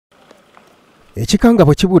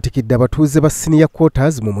Ekikangabwa kibuutikidde abatuuze ba senior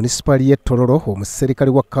quarters mu municipal y'e Tororo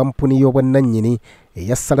omuserikale wa kampuni y'obwannanyini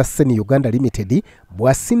eya Saracen Uganda Limited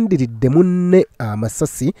bwasindiridde Munne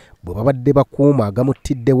Amasasi bwebabadde bakuuma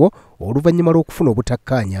agamutiddewo oluvannyuma lw'okufuna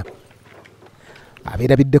obutakkaanya.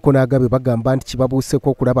 Abeerabiddeko n'Agabye bagamba nti kibabuuseeko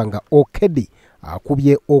okulaba nga Okedi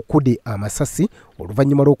akubye Okudi amasasi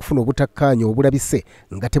oluvannyuma lw'okufuna obutakkaanya obulabise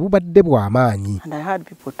nga tebubadde bw'amaanyi. And I heard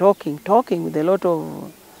people talking with a lot of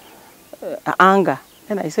anger,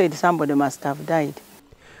 and I said somebody must have died.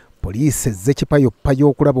 Poliisi ezze kipayopayo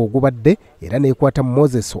okulaba ogubadde era n'ekwata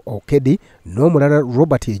Moses Okedi n'omulala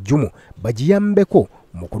Robert Ejumu bagiyambeko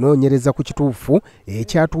mu kunoonyereza ku kituufu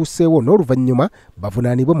ekyatuuseewo n'oluvannyuma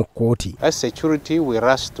bavunaanibwe mu kkooti. As security, we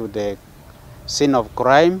rushed to the scene of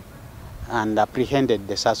crime and apprehended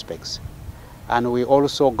the suspects, and we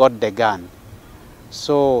also got the gun.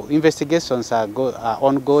 So investigations are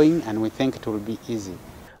ongoing, and we think it will be easy.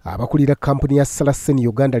 Abakulira kampuni ya Saracen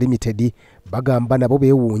Uganda Limited bagamba nabo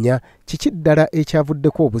beewuunya kiki ddala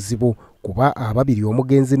ekyavuddeko obuzibu kuba ababiri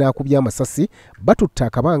omugenzi n'akubye amasasi batutte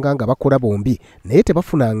akabanga nga bakola bombi naye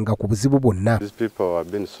tebafunanga ku buzibu bwonna. These people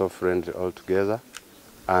have been so friendly all together,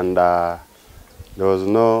 and there was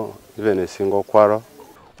no even a single quarrel.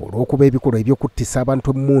 Olw'okuba ebikolwa eby'okuttisa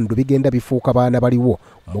abantu emmundu bigenda bifuuka baana baliwo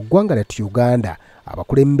mu ggwanga lyattu Uganda,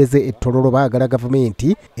 abakulembeze e Tororo baagala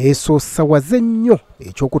gavumenti esoosawaze ennyo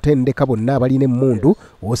eky'okutendeka bonna abalina emmundu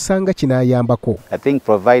osanga kinaayambako. I think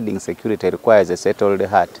providing security requires a settled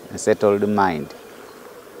heart, a settled mind,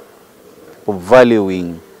 of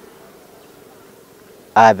valuing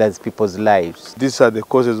others people's lives. These are the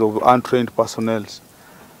causes of untrained personnel.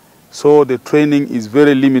 So the training is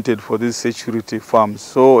very limited for these security firms.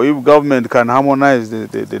 So if government can harmonize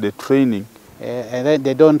the training. And then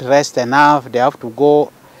they don't rest enough, they have to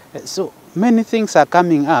go. So many things are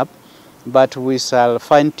coming up, but we shall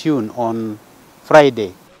fine-tune on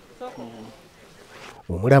Friday.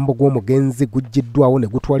 Omulambo gw'omugenzi guggiddwawo ne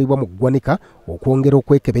gutwalibwa mu ggwanika okwongera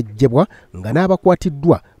okwekebejjebwa nga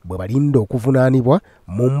n'abakwatiddwa bwe balinda okuvunaanibwa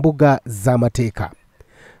mu mbuga z'amateeka.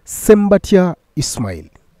 Sembatya Ismail,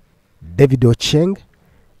 David Ocheng,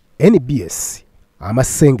 NBS,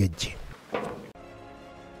 Amasengejje.